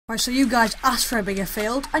Right, so you guys asked for a bigger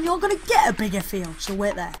field, and you're gonna get a bigger field, so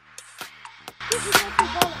wait there.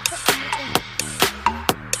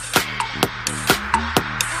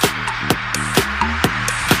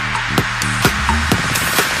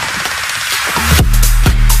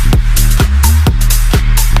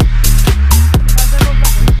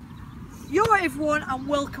 Yo everyone, and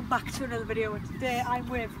welcome back to another video, and today I'm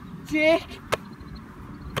with Jake.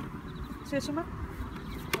 Say something?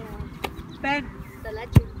 Ben. The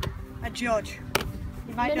legend. And George.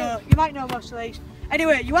 You might know most of these.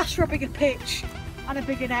 Anyway, you asked for a bigger pitch and a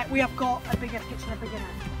bigger net. We have got a bigger pitch and a bigger net.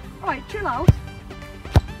 Alright, chill out.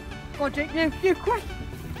 Go on, Jake, you quick.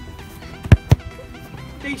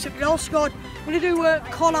 Decent, we all scored. We're going to do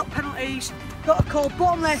call out penalties. Got to call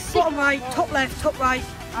bottom left, bottom right, top right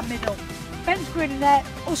and middle. Ben's going in there,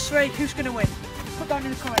 us three, who's going to win? Put down in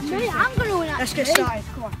the comments. Me, I'm going to win. Let's get started,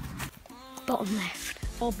 come on. Bottom left.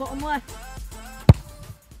 Or bottom left.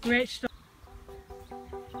 Great stuff.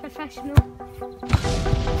 Professional.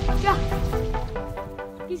 Yeah.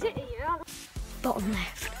 Is it here? Bottom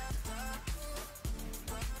left.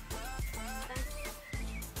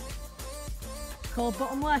 Call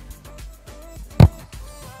bottom left.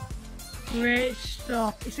 Great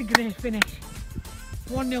stuff. It's a great finish.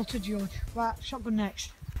 1-0 to George. Right, shotgun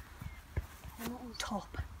next.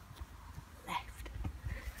 Top left.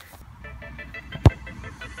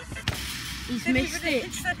 He's missed it.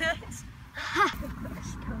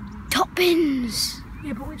 Top bins.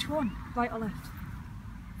 Yeah, but which one? Right or left?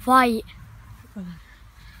 Right.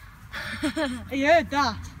 You heard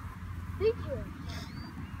that? Did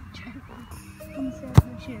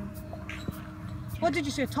you? What did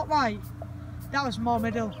you say? Top right? That was more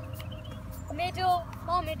middle. Middle.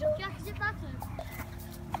 More middle. Jack, is it that one?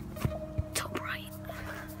 Top right.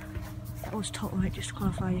 That was top right, just to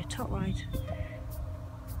qualify you. Top right.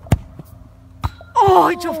 Oh,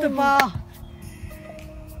 it's off the bar.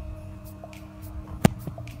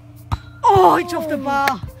 Oh, it's off the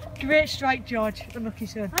bar. Great strike, George. Unlucky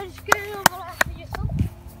son. I'm just going over after your son.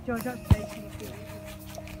 George, that's basic.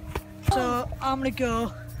 So I'm gonna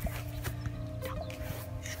go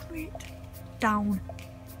straight down.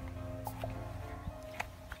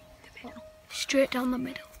 Straight down the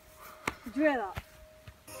middle. Did you hear that?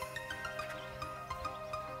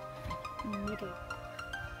 Middle.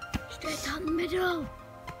 Straight down the middle.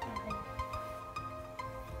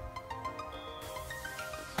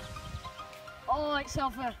 Oh, it's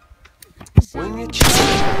over. When you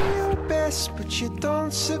try your best but you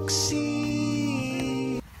don't succeed.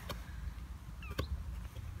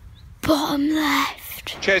 Bottom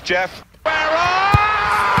left. Cheers, Jeff.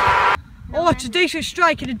 Oh, it's a decent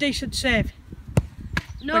strike and a decent save.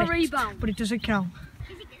 No rebound. But it doesn't count.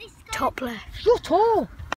 Top left. Shut up!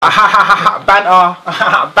 Banter.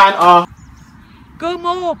 Banter. Go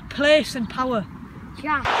more place and power.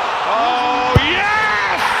 Jack. Oh,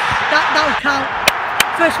 yes! That'll count.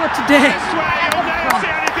 First one today. I swear you'll never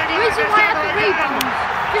see anything The like reason this why I ever have the again. rebound,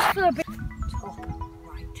 just for a bit.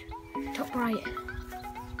 Top right.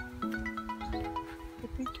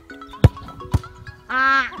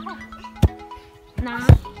 Ah. Nah.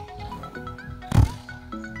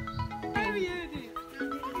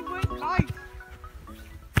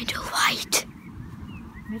 Middle white.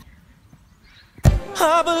 I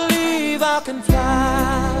believe I can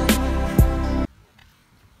fly.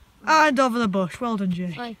 And over the bush. Well done,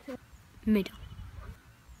 Jake. Right. Middle.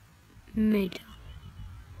 Middle.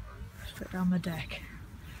 Straight down the deck.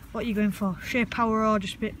 What are you going for? Sheer power or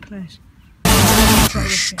just bit place?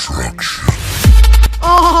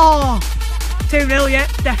 Oh! 2-0, yeah,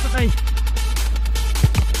 definitely.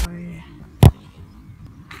 Oh, yeah.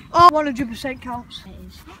 Oh, 100% counts. It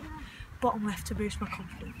is. Bottom left to boost my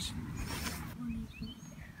confidence.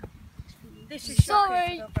 This is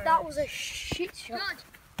Sorry, shocking, that was a shit shot.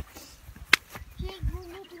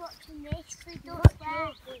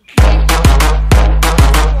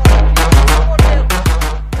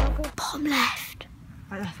 Bottom left.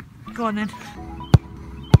 Right there. Go on then.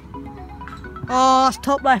 Oh, that's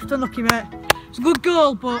top left. Unlucky, mate. It's a good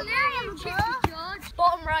goal, but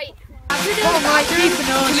Bottom right. bottom right, deep and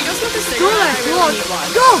Can we nose. go smoke a Go cigarette? there, I go really on. need one.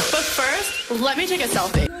 Go! But first, let me take a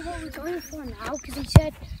selfie. What we're going for now, because he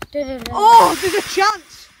said, da-da-da. Oh, there's a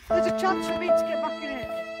chance. There's a chance for me to get back in it.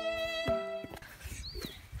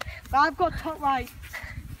 But I've got top right.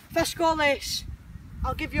 If I score this,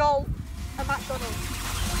 I'll give you all a McDonald's.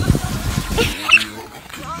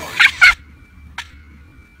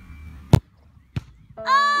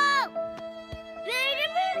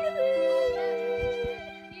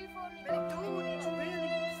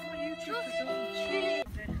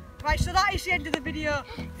 Right, so that is the end of the video.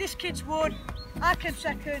 This kid's won. I came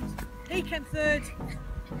second. He came third.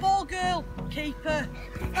 Ball girl, keeper.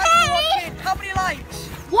 Thanks for watching. How many likes?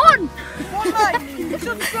 1. 1 like.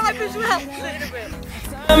 Subscribe as well. See you in a bit.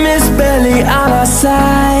 Time is barely on our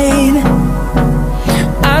side.